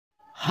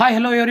Hi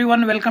hello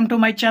everyone, welcome to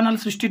my channel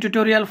ಸೃಷ್ಟಿ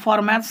tutorial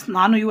for maths.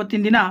 ನಾನು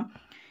ಇವತ್ತಿನ ದಿನ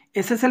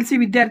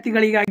SSLC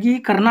ವಿದ್ಯಾರ್ಥಿಗಳಿಗಾಗಿ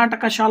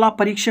ಕರ್ನಾಟಕ ಶಾಲಾ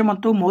ಪರೀಕ್ಷೆ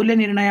ಮತ್ತು ಮೌಲ್ಯ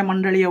ನಿರ್ಣಯ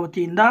ಮಂಡಳಿಯ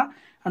ವತಿಯಿಂದ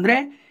ಅಂದರೆ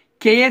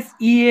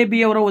KSEAB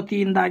ಅವರ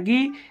ವತಿಯಿಂದಾಗಿ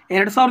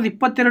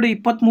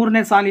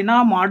 2022-23ನೇ ಸಾಲಿನ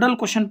ಮಾಡೆಲ್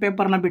ಕ್ವಶನ್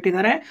ಪೇಪರ್ನ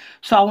ಬಿಟ್ಟಿದ್ದಾರೆ.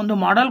 ಸೊ ಆ ಒಂದು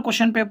ಮಾಡೆಲ್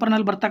ಕ್ವಶನ್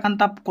ಪೇಪರ್ನಲ್ಲಿ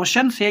ಬರ್ತಕ್ಕಂಥ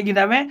ಕ್ವಶನ್ಸ್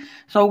ಹೇಗಿದ್ದಾವೆ,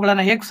 ಸೊ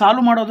ಅವುಗಳನ್ನು ಹೇಗೆ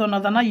ಸಾಲ್ವ್ ಮಾಡೋದು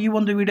ಅನ್ನೋದನ್ನು ಈ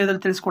ಒಂದು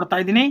ವಿಡಿಯೋದಲ್ಲಿ ತಿಳಿಸ್ಕೊಡ್ತಾ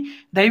ಇದ್ದೀನಿ.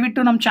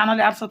 ದಯವಿಟ್ಟು ನಮ್ಮ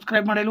ಚಾನಲ್ ಯಾರು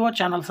ಸಬ್ಸ್ಕ್ರೈಬ್ ಮಾಡಿಲ್ವೋ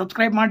ಚಾನಲ್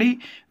ಸಬ್ಸ್ಕ್ರೈಬ್ ಮಾಡಿ,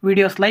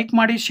 ವಿಡಿಯೋಸ್ ಲೈಕ್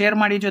ಮಾಡಿ, ಶೇರ್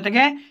ಮಾಡಿ,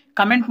 ಜೊತೆಗೆ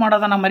ಕಮೆಂಟ್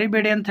ಮಾಡೋದನ್ನು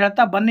ಮರಿಬೇಡಿ ಅಂತ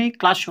ಹೇಳ್ತಾ ಬನ್ನಿ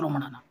ಕ್ಲಾಸ್ ಶುರು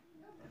ಮಾಡೋಣ.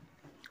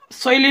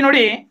 ಸೊ ಇಲ್ಲಿ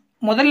ನೋಡಿ,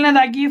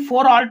 ಮೊದಲನೇದಾಗಿ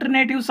 4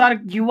 alternatives are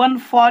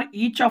given for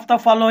each of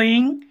the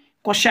following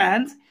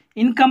questions.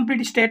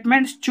 Incomplete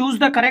statements, choose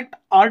the correct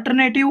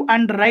alternative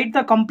and write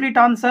the complete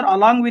answer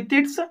along with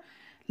its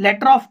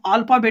letter of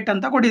alphabet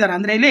ಅಂತ ಕೊಟ್ಟಿದ್ದಾರೆ.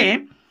 ಅಂದರೆ ಇಲ್ಲಿ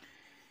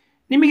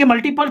ನಿಮಗೆ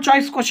ಮಲ್ಟಿಪಲ್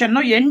ಚಾಯ್ಸ್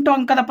ಕ್ವಶನ್ನು 8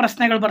 ಅಂಕದ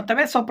ಪ್ರಶ್ನೆಗಳು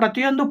ಬರ್ತವೆ. ಸೊ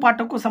ಪ್ರತಿಯೊಂದು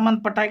ಪಾಠಕ್ಕೂ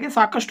ಸಂಬಂಧಪಟ್ಟ ಹಾಗೆ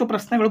ಸಾಕಷ್ಟು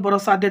ಪ್ರಶ್ನೆಗಳು ಬರೋ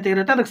ಸಾಧ್ಯತೆ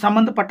ಇರುತ್ತೆ. ಅದಕ್ಕೆ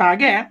ಸಂಬಂಧಪಟ್ಟ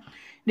ಹಾಗೆ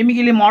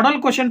ನಿಮಗೆ ಇಲ್ಲಿ ಮಾಡೆಲ್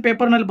ಕ್ವಶನ್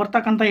ಪೇಪರ್ನಲ್ಲಿ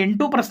ಬರ್ತಕ್ಕಂಥ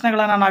 8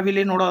 ಪ್ರಶ್ನೆಗಳನ್ನು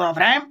ನಾವಿಲ್ಲಿ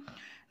ನೋಡೋದಾದರೆ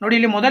ನೋಡಿ,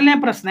 ಇಲ್ಲಿ ಮೊದಲನೇ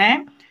ಪ್ರಶ್ನೆ,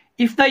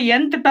 if the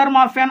nth term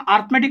of on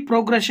arithmetic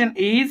progression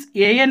is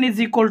an is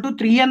equal to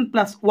 3n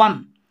plus 1,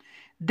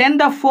 then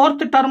the 4th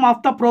term of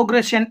the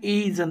progression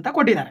is ಅಂತ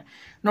ಕೊಟ್ಟಿದ್ದಾರೆ.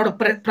 ನೋಡು,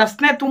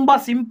 ಪ್ರಶ್ನೆ ತುಂಬ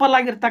ಸಿಂಪಲ್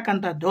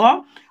ಆಗಿರ್ತಕ್ಕಂಥದ್ದು.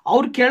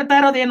 ಅವ್ರು ಕೇಳ್ತಾ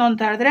ಇರೋದು ಏನು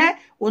ಅಂತ ಹೇಳಿದ್ರೆ,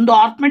 ಒಂದು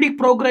ಆರ್ಥಮೆಟಿಕ್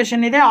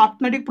ಪ್ರೋಗ್ರೆಷನ್ ಇದೆ.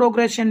 ಆರ್ಥಮೆಟಿಕ್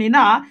ಪ್ರೋಗ್ರೆಷನ್ನಿನ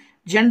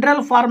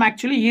ಜನರಲ್ ಫಾರ್ಮ್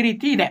ಆ್ಯಕ್ಚುಲಿ ಈ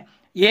ರೀತಿ ಇದೆ,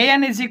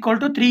 an is equal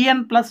to 3n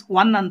plus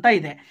 1 ಅಂತ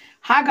ಇದೆ.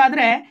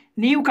 ಹಾಗಾದರೆ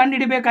ನೀವು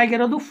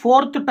ಕಂಡುಹಿಡಬೇಕಾಗಿರೋದು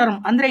 4th ಟರ್ಮ್,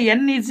 ಅಂದರೆ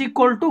n is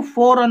equal to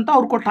 4 ಅಂತ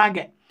ಅವ್ರು ಕೊಟ್ಟ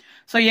ಹಾಗೆ.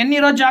 ಸೊ n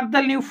ಇರೋ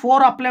ಜಾಗದಲ್ಲಿ ನೀವು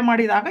 4 ಅಪ್ಲೈ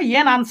ಮಾಡಿದಾಗ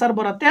ಏನು ಆನ್ಸರ್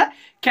ಬರುತ್ತೆ,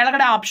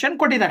 ಕೆಳಗಡೆ ಆಪ್ಷನ್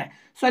ಕೊಟ್ಟಿದ್ದಾರೆ.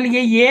 ಸೊ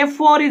ಅಲ್ಲಿಗೆ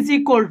A4 is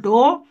equal to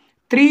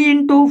 3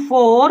 into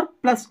 4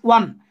 plus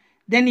 1.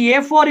 Then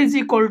A4 is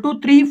equal to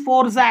 3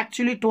 4s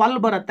actually 12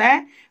 ಬರುತ್ತೆ,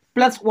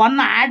 ಪ್ಲಸ್ 1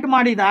 ಆ್ಯಡ್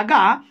ಮಾಡಿದಾಗ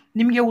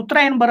ನಿಮಗೆ ಉತ್ತರ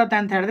ಏನು ಬರುತ್ತೆ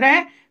ಅಂತ ಹೇಳಿದ್ರೆ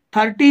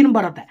 13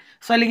 ಬರುತ್ತೆ.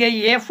 ಸೊ ಅಲ್ಲಿಗೆ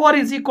A4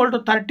 is equal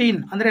to 13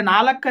 ಅಂದರೆ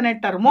 4ನೇ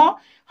ಟರ್ಮು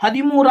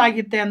 13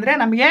 ಆಗಿತ್ತೆ. ಅಂದರೆ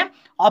ನಮಗೆ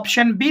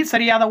ಆಪ್ಷನ್ ಬಿ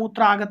ಸರಿಯಾದ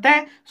ಉತ್ತರ ಆಗುತ್ತೆ.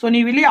 ಸೊ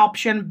ನೀವಿಲ್ಲಿ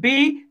ಆಪ್ಷನ್ ಬಿ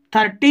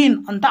 13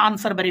 ಅಂತ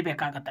ಆನ್ಸರ್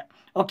ಬರೀಬೇಕಾಗತ್ತೆ.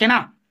 ಓಕೆನಾ?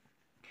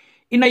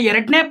 ಇನ್ನು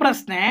ಎರಡನೇ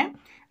ಪ್ರಶ್ನೆ,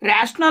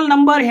 rational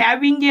number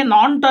having A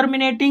non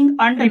terminating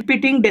and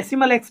repeating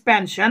decimal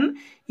expansion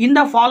in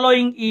the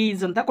following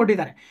is ಅಂತ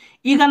ಕೊಟ್ಟಿದ್ದಾರೆ.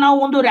 ಈಗ ನಾವು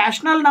ಒಂದು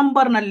ರ್ಯಾಷನಲ್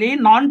ನಂಬರ್ನಲ್ಲಿ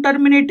ನಾನ್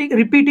ಟರ್ಮಿನೇಟಿಂಗ್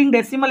ರಿಪೀಟಿಂಗ್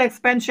ಡೆಸಿಮಲ್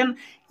ಎಕ್ಸ್ಪ್ಯಾನ್ಷನ್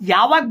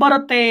ಯಾವಾಗ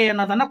ಬರುತ್ತೆ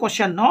ಅನ್ನೋದನ್ನು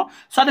ಕ್ವಶನ್ನು.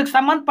 ಸೊ ಅದಕ್ಕೆ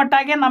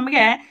ಸಂಬಂಧಪಟ್ಟಾಗೆ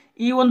ನಮಗೆ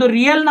ಈ ಒಂದು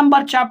ರಿಯಲ್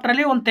ನಂಬರ್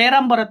ಚಾಪ್ಟ್ರಲ್ಲಿ ಒಂದು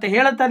ಥೇರಮ್ ಬರುತ್ತೆ.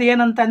 ಹೇಳುತ್ತದೆ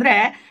ಏನಂತಂದರೆ,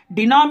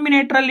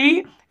 ಡಿನಾಮಿನೇಟ್ರಲ್ಲಿ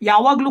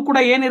ಯಾವಾಗಲೂ ಕೂಡ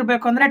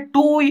ಏನಿರಬೇಕು ಅಂದರೆ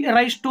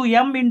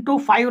 2m into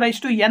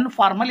 5n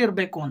ಫಾರ್ಮಲ್ಲಿ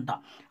ಇರಬೇಕು ಅಂತ.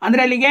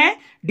 ಅಂದರೆ ಅಲ್ಲಿಗೆ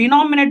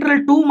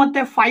ಡಿನಾಮಿನೇಟ್ರಲ್ಲಿ 2 ಮತ್ತು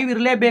 5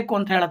 ಇರಲೇಬೇಕು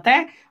ಅಂತ ಹೇಳುತ್ತೆ.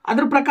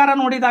 ಅದ್ರ ಪ್ರಕಾರ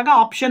ನೋಡಿದಾಗ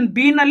ಆಪ್ಷನ್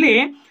ಬಿನಲ್ಲಿ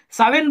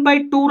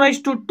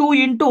 7/2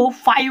 into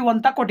 5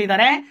 ಅಂತ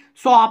ಕೊಟ್ಟಿದ್ದಾರೆ.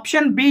 So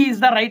option B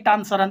is the right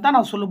answer ಅಂತ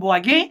ನಾವು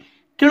ಸುಲಭವಾಗಿ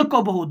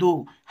ತಿಳ್ಕೋಬಹುದು.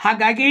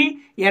 ಹಾಗಾಗಿ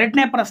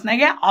ಎರಡನೇ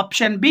ಪ್ರಶ್ನೆಗೆ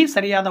ಆಪ್ಷನ್ ಬಿ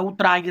ಸರಿಯಾದ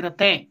ಉತ್ತರ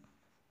ಆಗಿರುತ್ತೆ.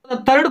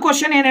 ಥರ್ಡ್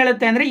ಕ್ವಶನ್ ಏನು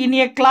ಹೇಳುತ್ತೆ ಅಂದರೆ, in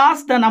a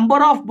class the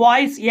number of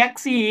boys x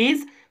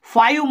is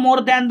 5 more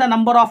than the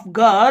number of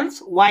girls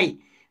y.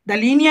 The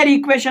linear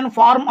equation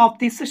form of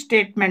this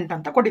statement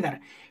ಅಂತ ಕೊಟ್ಟಿದ್ದಾರೆ.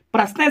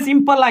 ಪ್ರಶ್ನೆ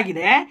ಸಿಂಪಲ್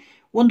ಆಗಿದೆ.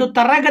 ಒಂದು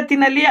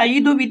ತರಗತಿನಲ್ಲಿ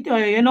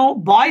 5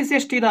 ಬಾಯ್ಸ್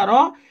ಎಷ್ಟಿದಾರೋ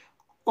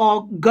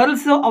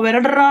ಗರ್ಲ್ಸ್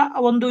ಅವೆರಡರ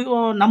ಒಂದು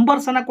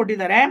ನಂಬರ್ಸನ್ನು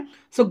ಕೊಟ್ಟಿದ್ದಾರೆ.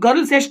 ಸೊ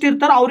ಗರ್ಲ್ಸ್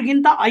ಎಷ್ಟಿರ್ತಾರೋ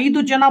ಅವ್ರಿಗಿಂತ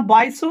 5 ಜನ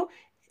ಬಾಯ್ಸು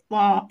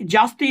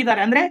ಜಾಸ್ತಿ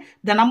ಇದ್ದಾರೆ. ಅಂದರೆ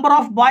the number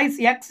of boys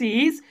X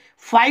is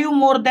 5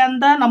 more than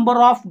the number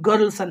of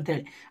girls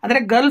ಅಂತೇಳಿ. ಅಂದರೆ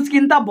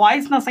ಗರ್ಲ್ಸ್ಗಿಂತ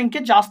ಬಾಯ್ಸ್ನ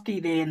ಸಂಖ್ಯೆ ಜಾಸ್ತಿ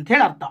ಇದೆ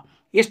ಅಂಥೇಳಿ ಅರ್ಥ.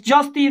 ಎಷ್ಟು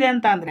ಜಾಸ್ತಿ ಇದೆ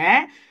ಅಂತ ಅಂದರೆ,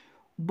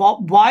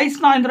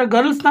 ಬಾಯ್ಸ್ನ ಅಂದರೆ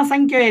ಗರ್ಲ್ಸ್ನ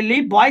ಸಂಖ್ಯೆಯಲ್ಲಿ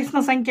ಬಾಯ್ಸ್ನ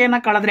ಸಂಖ್ಯೆಯನ್ನು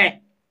ಕಳೆದ್ರೆ,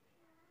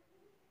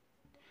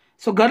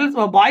 ಸೊ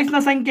ಬಾಯ್ಸ್ನ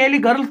ಸಂಖ್ಯೆಯಲ್ಲಿ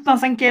ಗರ್ಲ್ಸ್ನ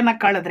ಸಂಖ್ಯೆಯನ್ನು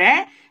ಕಳೆದ್ರೆ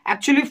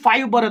ಆ್ಯಕ್ಚುಲಿ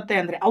 5 ಬರುತ್ತೆ.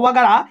 ಅಂದರೆ ಅವಾಗ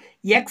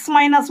x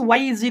 -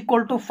 y is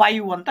equal to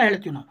 5 ಅಂತ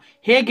ಹೇಳ್ತೀವಿ ನಾವು.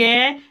 ಹೇಗೆ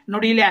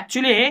ನೋಡಿ, ಇಲ್ಲಿ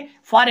ಆ್ಯಕ್ಚುಲಿ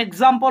ಫಾರ್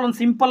ಎಕ್ಸಾಂಪಲ್ ಒಂದು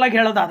ಸಿಂಪಲ್ಲಾಗಿ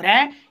ಹೇಳೋದಾದರೆ,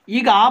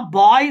 ಈಗ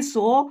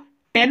ಬಾಯ್ಸು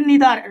 10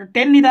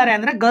 ಇದ್ದಾರೆ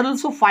ಅಂದರೆ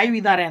ಗರ್ಲ್ಸು 5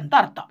 ಇದ್ದಾರೆ ಅಂತ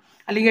ಅರ್ಥ.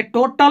 ಅಲ್ಲಿಗೆ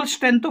ಟೋಟಲ್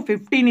ಸ್ಟ್ರೆಂತು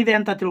 15 ಇದೆ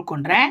ಅಂತ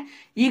ತಿಳ್ಕೊಂಡ್ರೆ,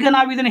 ಈಗ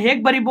ನಾವು ಇದನ್ನು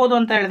ಹೇಗೆ ಬರಿಬೋದು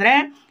ಅಂತ ಹೇಳಿದ್ರೆ,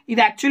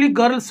 ಇದು ಆ್ಯಕ್ಚುಲಿ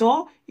ಗರ್ಲ್ಸು,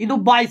 ಇದು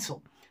ಬಾಯ್ಸು.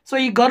 ಸೊ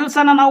ಈ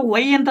ಗರ್ಲ್ಸನ್ನು ನಾವು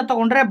y ಅಂತ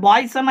ತೊಗೊಂಡ್ರೆ,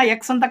 ಬಾಯ್ಸನ್ನು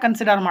x ಅಂತ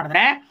ಕನ್ಸಿಡರ್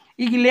ಮಾಡಿದ್ರೆ,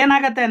 ಈಗ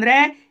ಇಲ್ಲೇನಾಗುತ್ತೆ ಅಂದರೆ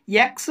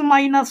x -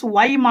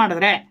 y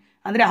ಮಾಡಿದ್ರೆ,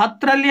 ಅಂದರೆ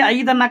 10ರಲ್ಲಿ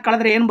 5ಅನ್ನು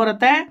ಕಳೆದ್ರೆ ಏನು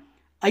ಬರುತ್ತೆ,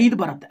 5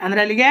 ಬರುತ್ತೆ.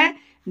 ಅಂದರೆ ಅಲ್ಲಿಗೆ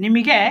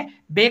ನಿಮಗೆ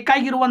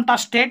ಬೇಕಾಗಿರುವಂಥ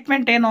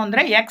ಸ್ಟೇಟ್ಮೆಂಟ್ ಏನು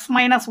ಅಂದರೆ x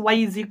 - y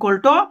is equal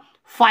to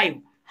 5.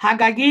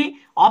 ಹಾಗಾಗಿ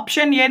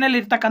ಆಪ್ಷನ್ ಏನಲ್ಲಿ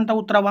ಇರ್ತಕ್ಕಂಥ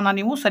ಉತ್ತರವನ್ನು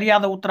ನೀವು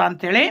ಸರಿಯಾದ ಉತ್ತರ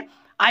ಅಂತೇಳಿ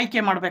ಆಯ್ಕೆ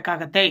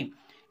ಮಾಡಬೇಕಾಗತ್ತೆ.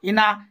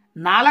 ಇನ್ನು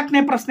 4ನೇ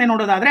ಪ್ರಶ್ನೆ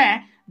ನೋಡೋದಾದರೆ,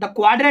 the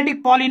quadratic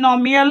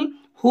polynomial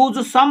whose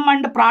some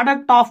and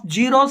product of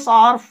zeros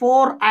R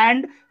 4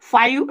 and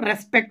 5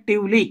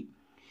 respectively.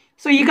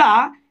 So ಈಗ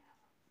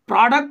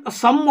ಪ್ರಾಡಕ್ಟ್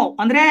ಸಮ್ಮು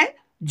ಅಂದರೆ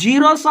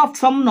ಜೀರೋಸ್ ಆಫ್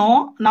ಸಮ್ನು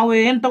ನಾವು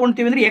ಏನು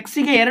ತೊಗೊಳ್ತೀವಿ ಅಂದರೆ,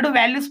 ಎಕ್ಸಿಗೆ 2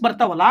 ವ್ಯಾಲ್ಯೂಸ್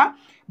ಬರ್ತಾವಲ್ಲ,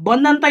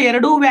 ಬಂದಂಥ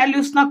 2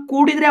 ವ್ಯಾಲ್ಯೂಸ್ನ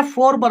ಕೂಡಿದರೆ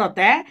 4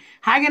 ಬರುತ್ತೆ.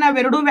 ಹಾಗೆ ನಾವು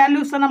 2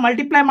 ವ್ಯಾಲ್ಯೂಸನ್ನು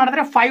ಮಲ್ಟಿಪ್ಲೈ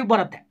ಮಾಡಿದ್ರೆ 5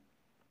 ಬರುತ್ತೆ.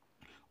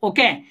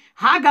 ಓಕೆ,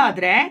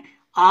 ಹಾಗಾದರೆ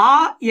ಆ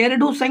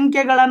 2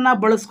 ಸಂಖ್ಯೆಗಳನ್ನು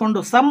ಬಳಸ್ಕೊಂಡು,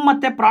 ಸಮ್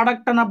ಮತ್ತು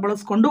ಪ್ರಾಡಕ್ಟನ್ನು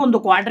ಬಳಸ್ಕೊಂಡು ಒಂದು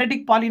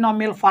ಕ್ವಾಡ್ರಾಟಿಕ್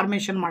ಪಾಲಿನಾಮಿಯಲ್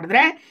ಫಾರ್ಮೇಷನ್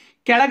ಮಾಡಿದ್ರೆ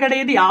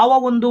ಕೆಳಗಡೆದು ಯಾವ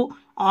ಒಂದು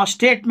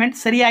ಸ್ಟೇಟ್ಮೆಂಟ್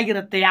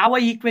ಸರಿಯಾಗಿರುತ್ತೆ, ಯಾವ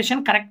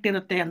ಈಕ್ವೇಷನ್ ಕರೆಕ್ಟ್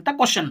ಇರುತ್ತೆ ಅಂತ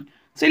ಕ್ವಶನ್.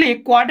 ಸೊ ಇಲ್ಲಿ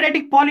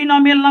ಕ್ವಾಡ್ರಾಟಿಕ್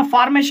ಪಾಲಿನಾಮಿಯಲ್ನ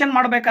ಫಾರ್ಮೇಷನ್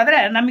ಮಾಡಬೇಕಾದ್ರೆ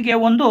ನಮಗೆ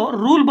ಒಂದು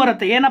ರೂಲ್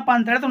ಬರುತ್ತೆ, ಏನಪ್ಪ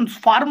ಅಂತ ಹೇಳಿದ್ರೆ ಒಂದು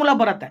ಫಾರ್ಮುಲಾ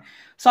ಬರುತ್ತೆ.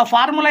 ಸೊ ಆ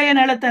ಫಾರ್ಮುಲಾ ಏನು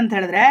ಹೇಳುತ್ತೆ ಅಂತ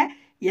ಹೇಳಿದ್ರೆ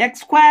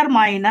X square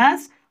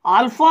minus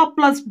alpha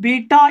plus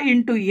beta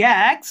into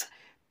X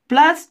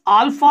plus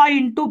alpha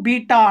into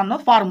beta ಅನ್ನೋ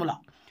ಫಾರ್ಮುಲಾ.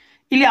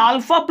 ಇಲ್ಲಿ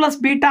ಆಲ್ಫಾ ಪ್ಲಸ್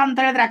ಬೀಟಾ ಅಂತ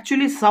ಹೇಳಿದ್ರೆ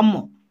ಆ್ಯಕ್ಚುಲಿ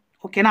ಸಮ್ಮು,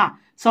 ಓಕೆನಾ.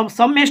 ಸೊ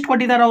ಸಮ್ ಎಷ್ಟು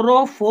ಕೊಟ್ಟಿದ್ದಾರೆ ಅವರು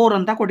 4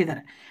 ಅಂತ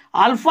ಕೊಟ್ಟಿದ್ದಾರೆ.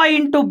 ಆಲ್ಫಾ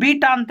ಇಂಟು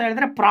ಬೀಟಾ ಅಂತ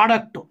ಹೇಳಿದ್ರೆ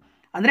ಪ್ರಾಡಕ್ಟು,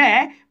 ಅಂದರೆ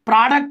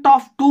ಪ್ರಾಡಕ್ಟ್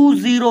ಆಫ್ 2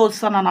 zeros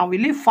ನಾವು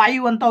ಇಲ್ಲಿ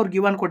 5 ಅಂತ ಅವ್ರು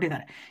ಗಿವನ್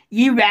ಕೊಟ್ಟಿದ್ದಾರೆ.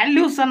 ಈ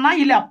ವ್ಯಾಲ್ಯೂಸನ್ನು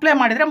ಇಲ್ಲಿ ಅಪ್ಲೈ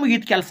ಮಾಡಿದರೆ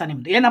ಮುಗಿದ ಕೆಲಸ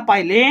ನಿಮ್ಮದು. ಏನಪ್ಪ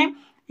ಇಲ್ಲಿ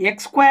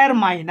X square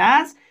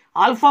minus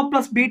alpha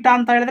plus beta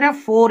ಅಂತ ಹೇಳಿದ್ರೆ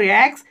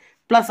 4x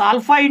plus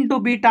alpha into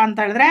beta ಅಂತ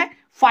ಹೇಳಿದ್ರೆ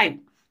 5.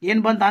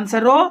 ಏನು ಬಂತು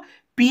answer?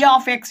 P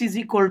of X is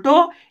equal to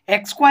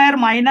X square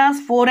minus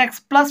 4x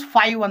plus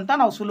 5 ಅಂತ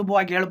ನಾವು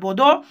ಸುಲಭವಾಗಿ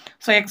ಹೇಳ್ಬೋದು.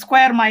 So X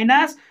square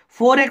minus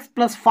 4x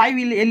plus 5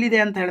 ಇಲ್ಲಿ ಎಲ್ಲಿದೆ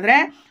ಅಂತ ಹೇಳಿದ್ರೆ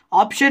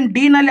ಆಪ್ಷನ್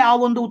ಡಿ ನಲ್ಲಿ ಆ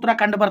ಒಂದು ಉತ್ತರ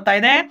ಕಂಡು ಬರ್ತಾ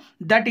ಇದೆ.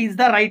 That is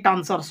the right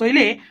answer. So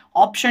ಇಲ್ಲಿ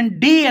ಆಪ್ಷನ್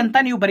ಡಿ ಅಂತ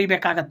ನೀವು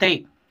ಬರೀಬೇಕಾಗತ್ತೆ,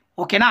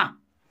 ಓಕೆನಾ.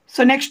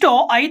 ಸೊ ನೆಕ್ಸ್ಟ್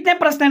 5ನೇ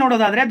ಪ್ರಶ್ನೆ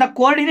ನೋಡೋದಾದ್ರೆ the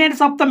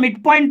coordinates of the mid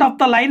point of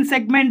the line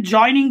segment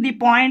joining the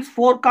points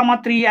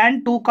 4,3 and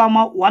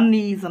 2,1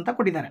 is ಅಂತ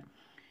ಕೊಟ್ಟಿದ್ದಾರೆ.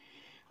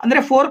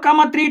 ಅಂದರೆ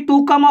 4,3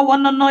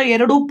 2,1 ಅನ್ನೋ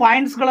 2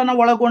 ಪಾಯಿಂಟ್ಸ್ಗಳನ್ನು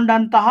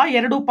ಒಳಗೊಂಡಂತಹ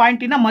 2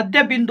 ಪಾಯಿಂಟಿನ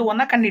ಮಧ್ಯ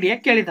ಬಿಂದುವನ್ನು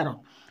ಕಂಡುಹಿಡಿಯಕ್ಕೆ ಕೇಳಿದರು.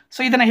 ಸೊ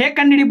ಇದನ್ನು ಹೇಗೆ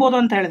ಕಂಡುಹಿಡಿಬೋದು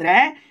ಅಂತ ಹೇಳಿದ್ರೆ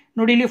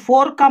ನೋಡಿ, ಇಲ್ಲಿ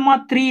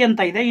 4,3 ಅಂತ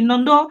ಇದೆ,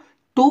 ಇನ್ನೊಂದು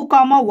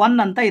 2,1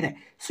 ಅಂತ ಇದೆ.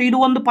 ಸೊ ಇದು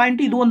ಒಂದು ಪಾಯಿಂಟ್,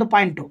 ಇದು ಒಂದು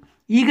ಪಾಯಿಂಟು.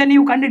 ಈಗ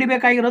ನೀವು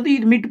ಕಂಡುಹಿಡಿಬೇಕಾಗಿರೋದು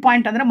ಇದು ಮಿಡ್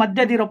ಪಾಯಿಂಟ್, ಅಂದರೆ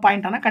ಮಧ್ಯದಿರೋ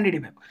ಪಾಯಿಂಟನ್ನು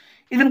ಕಂಡುಹಿಡಿಬೇಕು.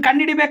 ಇದನ್ನು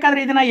ಕಂಡುಹಿಡಿಬೇಕಾದ್ರೆ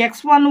ಇದನ್ನು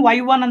x1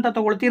 y1 ಅಂತ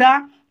ತಗೊಳ್ತೀರಾ,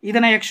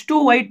 ಇದನ್ನು x2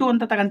 y2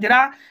 ಅಂತ ತಗೊಂತೀರಾ.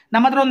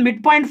 ನಮ್ಮ ಹತ್ರ ಒಂದು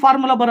ಮಿಡ್ ಪಾಯಿಂಟ್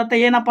ಫಾರ್ಮುಲಾ ಬರುತ್ತೆ,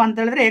 ಏನಪ್ಪ ಅಂತ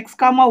ಹೇಳಿದ್ರೆ x,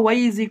 y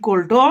is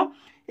equal to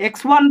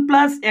x1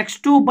 plus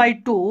x2 by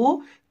 2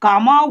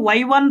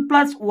 y1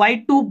 plus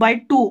y2 by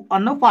 2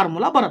 ಅನ್ನೋ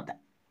ಫಾರ್ಮುಲಾ ಬರುತ್ತೆ,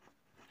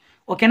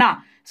 ಓಕೆನಾ.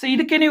 ಸೊ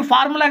ಇದಕ್ಕೆ ನೀವು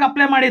ಫಾರ್ಮುಲಾಗೆ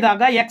ಅಪ್ಲೈ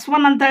ಮಾಡಿದಾಗ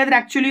x1 ಅಂತ ಹೇಳಿದ್ರೆ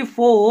ಆ್ಯಕ್ಚುಲಿ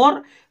 4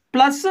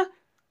 ಪ್ಲಸ್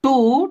 2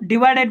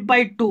 ಡಿವೈಡೆಡ್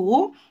ಬೈ 2,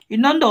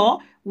 ಇನ್ನೊಂದು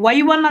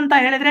y1 ಅಂತ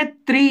ಹೇಳಿದ್ರೆ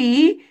 3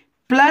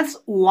 ಪ್ಲಸ್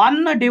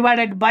 1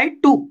 ಡಿವೈಡೆಡ್ ಬೈ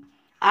 2.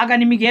 ಆಗ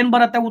ನಿಮಗೆ ಏನು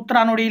ಬರುತ್ತೆ ಉತ್ತರ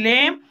ನೋಡಿ, ಇಲ್ಲಿ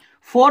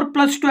 4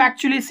 ಪ್ಲಸ್ 2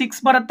 ಆ್ಯಕ್ಚುಲಿ 6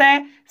 ಬರುತ್ತೆ,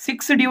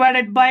 6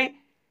 divided by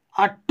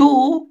 2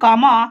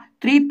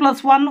 3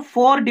 plus 1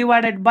 4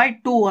 divided by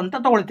 2 ಅಂತ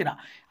ತಗೊಳ್ತೀರಾ.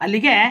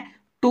 ಅಲ್ಲಿಗೆ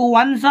 2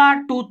 1s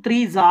 2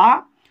 3s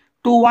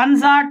 2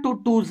 1s 2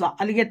 2s,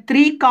 ಅಲ್ಲಿಗೆ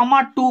 3,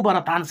 2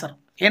 ಬರುತ್ತೆ ಆನ್ಸರ್.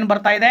 ಏನು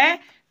ಬರ್ತಾ ಇದೆ?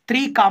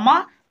 3,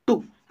 2.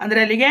 ಅಂದರೆ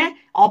ಅಲ್ಲಿಗೆ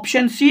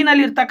ಆಪ್ಷನ್ ಸಿ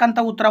ನಲ್ಲಿ ಇರ್ತಕ್ಕಂಥ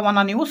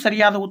ಉತ್ತರವನ್ನು ನೀವು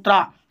ಸರಿಯಾದ ಉತ್ತರ,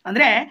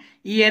 ಅಂದರೆ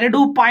ಈ 2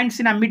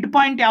 ಪಾಯಿಂಟ್ಸಿನ ಮಿಡ್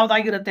ಪಾಯಿಂಟ್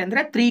ಯಾವುದಾಗಿರುತ್ತೆ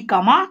ಅಂದರೆ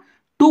 3,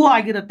 2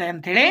 ಆಗಿರುತ್ತೆ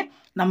ಅಂಥೇಳಿ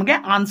ನಮಗೆ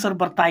ಆನ್ಸರ್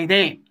ಬರ್ತಾ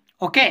ಇದೆ,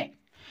 ಓಕೆ.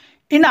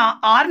 ಇನ್ನು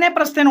 6ನೇ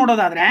ಪ್ರಶ್ನೆ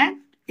ನೋಡೋದಾದರೆ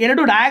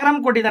 2 ಡಯಾಗ್ರಾಮ್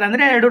ಕೊಟ್ಟಿದ್ದಾರೆ,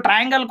 ಅಂದರೆ 2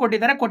 ಟ್ರಯಾಂಗಲ್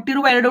ಕೊಟ್ಟಿದ್ದಾರೆ.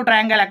 ಕೊಟ್ಟಿರುವ 2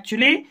 ಟ್ರಯಾಂಗಲ್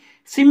ಆ್ಯಕ್ಚುಲಿ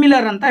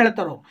ಸಿಮಿಲರ್ ಅಂತ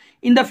ಹೇಳ್ತಾರೆ.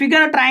 In the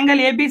figure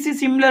triangle A B C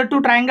similar to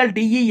triangle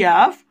D E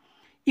F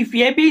if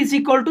A B is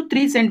equal to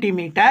 3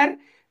 centimeter,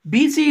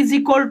 B C is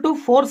equal to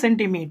 4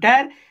 centimeter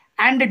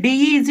and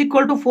DE is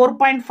equal to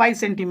 4.5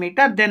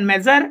 centimeter, then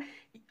measure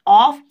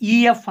of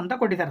EF ಅಂತ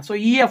ಕೊಟ್ಟಿದ್ದಾರೆ. So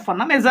EF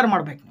ಅನ್ನು measure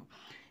ಮಾಡಬೇಕು.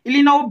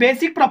 ಇಲ್ಲಿ ನಾವು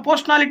basic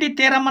proportionality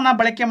theorem ಅನ್ನು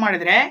ಬಳಕೆ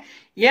ಮಾಡಿದರೆ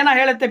ಏನು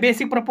ಹೇಳುತ್ತೆ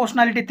ಬೇಸಿಕ್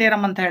ಪ್ರಪೋರ್ಷನಾಲಿಟಿ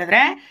ಥಿಯರಮ್ ಅಂತ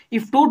ಹೇಳಿದ್ರೆ,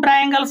 if 2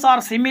 triangles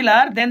R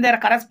similar then there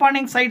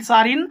corresponding sides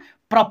are in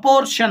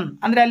proportion.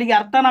 ಅಂದರೆ ಅಲ್ಲಿಗೆ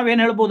ಅರ್ಥ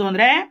ನಾವೇನು ಹೇಳ್ಬೋದು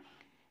ಅಂದರೆ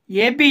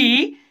A B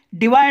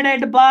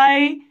divided by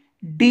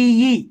D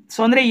E. So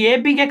ಅಂದರೆ ಎ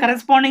ಬಿಗೆ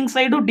ಕರೆಸ್ಪಾಂಡಿಂಗ್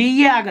ಸೈಡು ಡಿ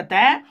ಎ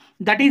ಆಗುತ್ತೆ.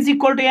 ದಟ್ ಈಸ್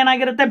ಈಕ್ವಲ್ ಟು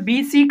ಏನಾಗಿರುತ್ತೆ, ಬಿ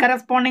ಸಿ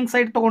ಕರೆಸ್ಪಾಂಡಿಂಗ್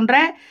ಸೈಡ್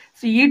ತೊಗೊಂಡ್ರೆ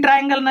ಸೊ ಈ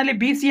ಟ್ರಯಾಂಗಲ್ನಲ್ಲಿ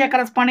ಬಿ ಸಿ ಯ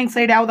ಕರೆಸ್ಪಾಂಡಿಂಗ್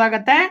ಸೈಡ್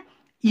ಯಾವುದಾಗುತ್ತೆ,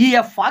 ಇ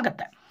ಎಫ್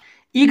ಆಗುತ್ತೆ.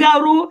 ಈಗ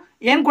ಅವರು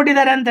ಏನು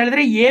ಕೊಟ್ಟಿದ್ದಾರೆ ಅಂತ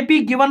ಹೇಳಿದ್ರೆ ಎ ಬಿ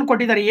ಗಿವನ್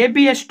ಕೊಟ್ಟಿದ್ದಾರೆ. ಎ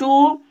ಬಿ ಎಷ್ಟು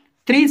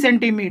 3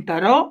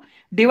 centimeter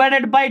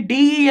divided by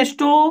D E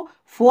ಎಷ್ಟು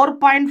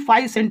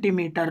 4.5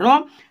 centimeter.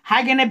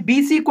 ಹಾಗೆಯೇ ಬಿ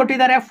ಸಿ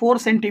ಕೊಟ್ಟಿದ್ದಾರೆ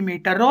 4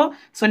 centimeter.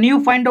 ಸೊ ನೀವು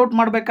ಫೈಂಡ್ ಔಟ್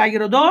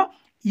ಮಾಡಬೇಕಾಗಿರೋದು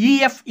ಇ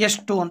ಎಫ್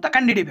ಎಷ್ಟು ಅಂತ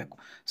ಕಂಡುಹಿಡಿಬೇಕು.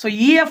 ಸೊ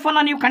ಇ ಎಫ್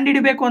ಅನ್ನು ನೀವು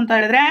ಕಂಡುಹಿಡಿಬೇಕು ಅಂತ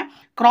ಹೇಳಿದ್ರೆ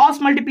ಕ್ರಾಸ್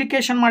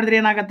ಮಲ್ಟಿಪ್ಲಿಕೇಶನ್ ಮಾಡಿದ್ರೆ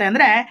ಏನಾಗುತ್ತೆ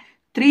ಅಂದರೆ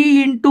 3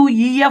 into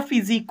E F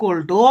is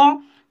equal to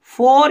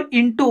 4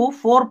 into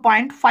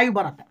 4.5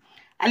 ಬರುತ್ತೆ.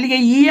 ಅಲ್ಲಿಗೆ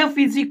E F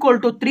is equal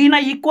to 3ನ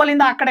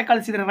ಈಕ್ವಲಿಂದ ಆ ಕಡೆ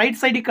ಕಳಿಸಿದ್ರೆ ರೈಟ್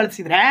ಸೈಡಿಗೆ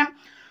ಕಳಿಸಿದ್ರೆ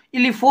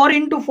ಇಲ್ಲಿ 4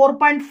 ಇಂಟು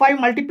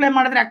 4.5 ಮಲ್ಟಿಪ್ಲೈ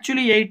ಮಾಡಿದ್ರೆ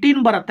ಆ್ಯಕ್ಚುಲಿ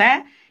 18 ಬರುತ್ತೆ.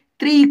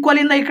 3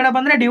 ಈಕ್ವಲಿಂದ ಈ ಕಡೆ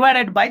ಬಂದರೆ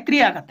ಡಿವೈಡೆಡ್ ಬೈ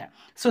 3 ಆಗುತ್ತೆ.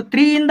 ಸೊ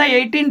 3 ಇಂದ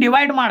 18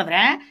 ಡಿವೈಡ್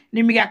ಮಾಡಿದ್ರೆ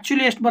ನಿಮಗೆ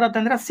ಆ್ಯಕ್ಚುಲಿ ಎಷ್ಟು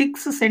ಬರುತ್ತೆ ಅಂದರೆ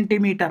 6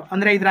 centimeter.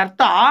 ಅಂದರೆ ಇದರ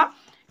ಅರ್ಥ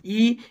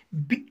ಈ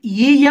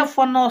ಇ ಎಫ್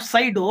ಅನ್ನೋ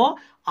ಸೈಡು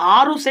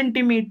 6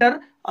 centimeter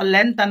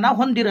ಲೆಂತನ್ನು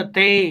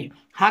ಹೊಂದಿರುತ್ತೆ.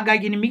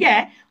 ಹಾಗಾಗಿ ನಿಮಗೆ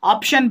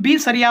ಆಪ್ಷನ್ ಬಿ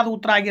ಸರಿಯಾದ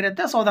ಉತ್ತರ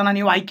ಆಗಿರುತ್ತೆ. ಸೊ ಅದನ್ನು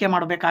ನೀವು ಆಯ್ಕೆ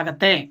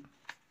ಮಾಡಬೇಕಾಗತ್ತೆ.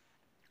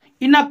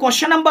 ಇನ್ನು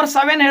ಕ್ವಶನ್ ನಂಬರ್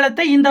 7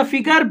 ಹೇಳುತ್ತೆ, in the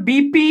figure B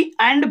P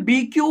and B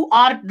Q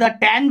are the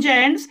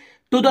tangents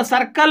to the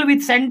circle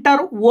with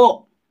centre O.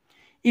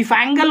 If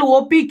angle O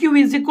P Q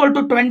is equal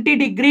to 20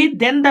 degree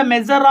then the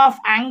measure of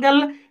angle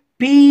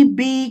P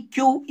B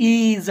Q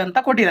is ಅಂತ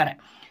ಕೊಟ್ಟಿದ್ದಾರೆ.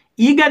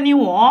 ಈಗ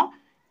ನೀವು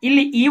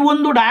ಇಲ್ಲಿ ಈ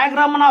ಒಂದು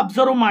ಡಯಾಗ್ರಾಮನ್ನು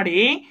observe ಮಾಡಿ,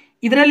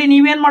 ಇದರಲ್ಲಿ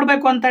ನೀವೇನು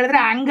ಮಾಡಬೇಕು ಅಂತ ಹೇಳಿದ್ರೆ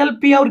ಆಂಗಲ್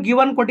ಪಿ ಅವ್ರು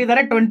ಗಿವನ್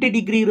ಕೊಟ್ಟಿದ್ದಾರೆ 20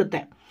 degree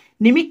ಇರುತ್ತೆ.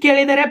 ನಿಮಗೆ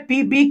ಕೇಳಿದರೆ ಪಿ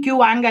ಬಿ ಕ್ಯೂ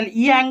ಆ್ಯಂಗಲ್,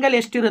 ಈ ಆ್ಯಂಗಲ್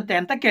ಎಷ್ಟಿರುತ್ತೆ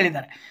ಅಂತ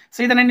ಕೇಳಿದ್ದಾರೆ. ಸೊ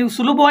ಇದನ್ನು ನೀವು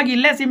ಸುಲಭವಾಗಿ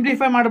ಇಲ್ಲೇ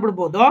ಸಿಂಪ್ಲಿಫೈ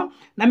ಮಾಡಿಬಿಡ್ಬೋದು.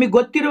 ನಮಗೆ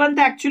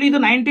ಗೊತ್ತಿರುವಂತೆ ಆ್ಯಕ್ಚುಲಿ ಇದು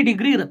 90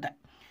 degree ಇರುತ್ತೆ.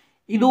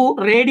 ಇದು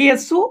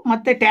ರೇಡಿಯಸ್ಸು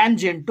ಮತ್ತು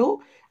ಟ್ಯಾಂಜೆಂಟು.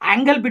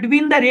 Angle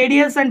between the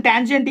radius and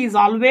tangent is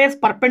always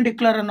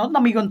perpendicular ಅನ್ನೋದು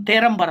ನಮಗೊಂದು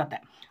ಥೇರಮ್ ಬರುತ್ತೆ.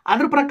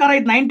 ಅದ್ರ ಪ್ರಕಾರ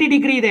ಇದು 90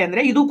 ಡಿಗ್ರಿ ಇದೆ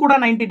ಅಂದರೆ ಇದು ಕೂಡ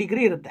 90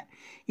 ಡಿಗ್ರಿ ಇರುತ್ತೆ.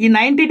 ಈ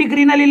 90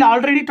 ಡಿಗ್ರಿನಲ್ಲಿ ಇಲ್ಲಿ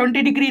ಆಲ್ರೆಡಿ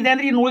 20 ಡಿಗ್ರಿ ಇದೆ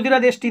ಅಂದರೆ ಇನ್ನು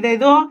ಉಳಿದಿರೋದು ಎಷ್ಟಿದೆ,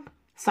 ಇದು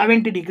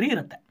 70 ಡಿಗ್ರಿ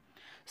ಇರುತ್ತೆ.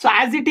 ಸೊ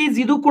ಆ್ಯಸ್ ಇಟ್ ಈಸ್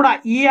ಇದು ಕೂಡ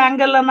ಈ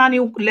ಆ್ಯಂಗಲನ್ನು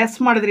ನೀವು ಲೆಸ್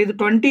ಮಾಡಿದ್ರೆ, ಇದು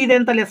 20 ಇದೆ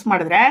ಅಂತ ಲೆಸ್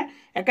ಮಾಡಿದ್ರೆ,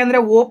 ಯಾಕಂದರೆ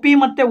ಒ ಪಿ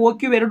ಮತ್ತು ಒ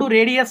ಕ್ಯೂ ಎರಡು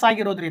ರೇಡಿಯಸ್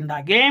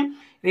ಆಗಿರೋದ್ರಿಂದಾಗಿ,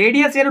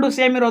 ರೇಡಿಯಸ್ ಎರಡು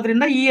ಸೇಮ್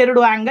ಇರೋದ್ರಿಂದ ಈ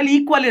ಎರಡು ಆ್ಯಂಗಲ್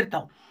ಈಕ್ವಲ್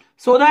ಇರ್ತಾವೆ.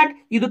 ಸೊ ದ್ಯಾಟ್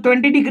ಇದು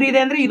 20 ಡಿಗ್ರಿ ಇದೆ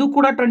ಅಂದರೆ ಇದು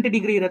ಕೂಡ 20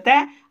 ಡಿಗ್ರಿ ಇರುತ್ತೆ.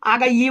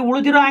 ಆಗ ಈ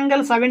ಉಳಿದಿರೋ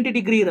ಆ್ಯಂಗಲ್ 70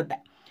 ಡಿಗ್ರಿ ಇರುತ್ತೆ.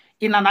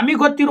 ಇನ್ನು ನಮಗೆ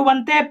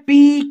ಗೊತ್ತಿರುವಂತೆ ಪಿ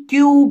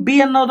ಕ್ಯೂ ಬಿ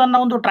ಅನ್ನೋದನ್ನು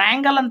ಒಂದು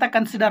ಟ್ರಯಾಂಗಲ್ ಅಂತ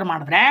ಕನ್ಸಿಡರ್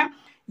ಮಾಡಿದ್ರೆ,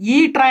 ಈ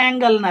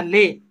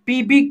ಟ್ರಯಾಂಗಲ್ನಲ್ಲಿ ಪಿ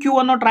ಬಿ ಕ್ಯೂ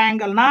ಅನ್ನೋ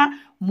ಟ್ರಯಾಂಗಲ್ನ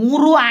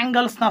 3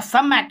 ಆ್ಯಂಗಲ್ಸ್ನ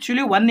ಸಮ್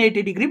ಆ್ಯಕ್ಚುಲಿ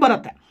 180 ಡಿಗ್ರಿ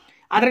ಬರುತ್ತೆ.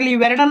 ಅದರಲ್ಲಿ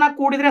ಇವೆರಡನ್ನ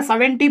ಕೂಡಿದರೆ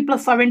 70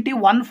 + 70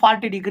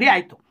 140 ಡಿಗ್ರಿ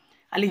ಆಯಿತು.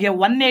 ಅಲ್ಲಿಗೆ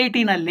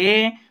 180ನಲ್ಲಿ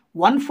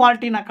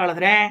 140ನ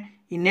ಕಳೆದ್ರೆ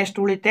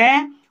ಇನ್ನೆಷ್ಟು ಉಳಿಯುತ್ತೆ,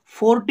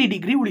 40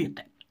 ಡಿಗ್ರಿ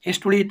ಉಳಿಯುತ್ತೆ.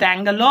 ಎಷ್ಟು ಉಳಿಯುತ್ತೆ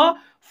angle,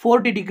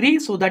 40 degree.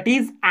 So that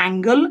is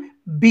angle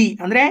B.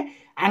 ಅಂದರೆ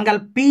angle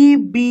P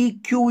B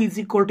Q is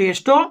equal to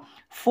ಎಷ್ಟು,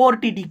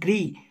 40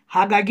 ಡಿಗ್ರಿ.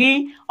 ಹಾಗಾಗಿ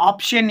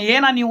ಆಪ್ಷನ್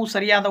ಎನ ನೀವು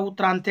ಸರಿಯಾದ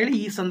ಉತ್ತರ ಅಂತೇಳಿ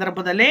ಈ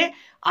ಸಂದರ್ಭದಲ್ಲಿ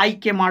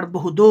ಆಯ್ಕೆ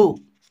ಮಾಡಬಹುದು.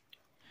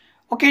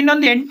 ಓಕೆ,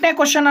 ಇನ್ನೊಂದು 8ನೇ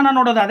ಕ್ವಶನ್ ಅನ್ನು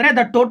ನೋಡೋದಾದರೆ,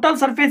 the total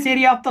surface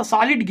area of the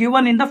solid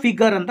given in the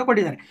figure ಅಂತ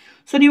ಕೊಟ್ಟಿದ್ದಾರೆ.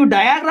 ಸೊ ನೀವು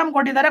ಡಯಾಗ್ರಾಮ್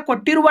ಕೊಟ್ಟಿದ್ದಾರೆ,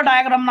 ಕೊಟ್ಟಿರುವ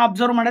ಡಯಾಗ್ರಾಮ್ನ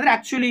ಅಬ್ಸರ್ವ್ ಮಾಡಿದ್ರೆ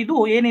ಆ್ಯಕ್ಚುಲಿ ಇದು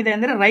ಏನಿದೆ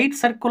ಅಂದರೆ ರೈಟ್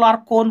ಸರ್ಕ್ಯುಲರ್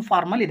ಕೋನ್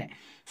ಫಾರ್ಮಲ್ ಇದೆ.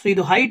 ಸೊ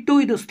ಇದು ಹೈಟು,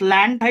 ಇದು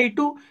ಸ್ಲ್ಯಾಂಟ್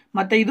ಹೈಟು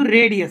ಮತ್ತು ಇದು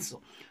radius.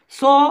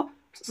 So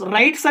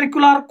right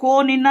circular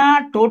ಕೋನಿನ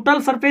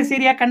total surface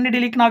area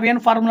ಕಂಡುಹಿಡಿಯಲಿಕ್ಕೆ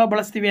ನಾವೇನು ಫಾರ್ಮುಲಾ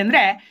ಬಳಸ್ತೀವಿ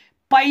ಅಂದರೆ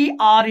pi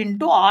R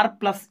into R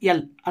plus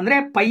L, ಅಂದರೆ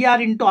pi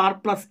R into R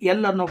plus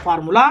L ಅನ್ನೋ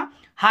ಫಾರ್ಮುಲಾ.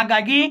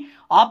 ಹಾಗಾಗಿ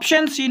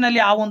ಆಪ್ಷನ್ ಸಿ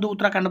ನಲ್ಲಿ ಆ ಒಂದು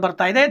ಉತ್ತರ ಕಂಡು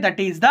ಬರ್ತಾ ಇದೆ. That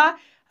is the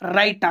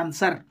right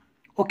answer.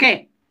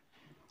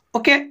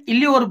 Okay,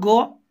 ಇಲ್ಲಿವರೆಗೂ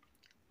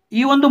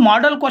ಈ ಒಂದು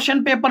ಮಾಡೆಲ್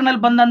ಕ್ವಶನ್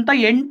ಪೇಪರ್ನಲ್ಲಿ ಬಂದಂಥ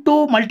 8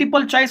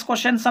 ಮಲ್ಟಿಪಲ್ ಚಾಯ್ಸ್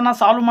ಕ್ವಶನ್ಸನ್ನು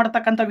ಸಾಲ್ವ್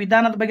ಮಾಡ್ತಕ್ಕಂಥ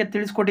ವಿಧಾನದ ಬಗ್ಗೆ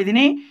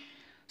ತಿಳಿಸ್ಕೊಟ್ಟಿದ್ದೀನಿ.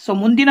 ಸೊ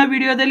ಮುಂದಿನ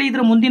ವಿಡಿಯೋದಲ್ಲಿ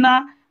ಇದ್ರ ಮುಂದಿನ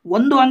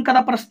 1 ಅಂಕದ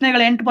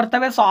ಪ್ರಶ್ನೆಗಳು 8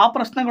 ಬರ್ತವೆ. ಸೊ ಆ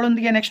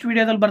ಪ್ರಶ್ನೆಗಳೊಂದಿಗೆ ನೆಕ್ಸ್ಟ್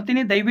ವಿಡಿಯೋದಲ್ಲಿ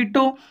ಬರ್ತೀನಿ.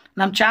 ದಯವಿಟ್ಟು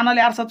ನಮ್ಮ ಚಾನಲ್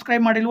ಯಾರು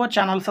ಸಬ್ಸ್ಕ್ರೈಬ್ ಮಾಡಿಲ್ವೋ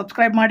ಚಾನಲ್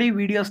ಸಬ್ಸ್ಕ್ರೈಬ್ ಮಾಡಿ,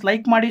 ವಿಡಿಯೋಸ್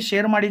ಲೈಕ್ ಮಾಡಿ,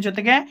 ಶೇರ್ ಮಾಡಿ,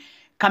 ಜೊತೆಗೆ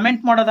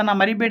ಕಮೆಂಟ್ ಮಾಡೋದನ್ನು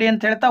ಮರಿಬೇಡಿ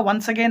ಅಂತ ಹೇಳ್ತಾ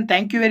once again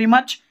thank you very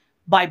much.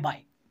 Bye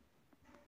bye.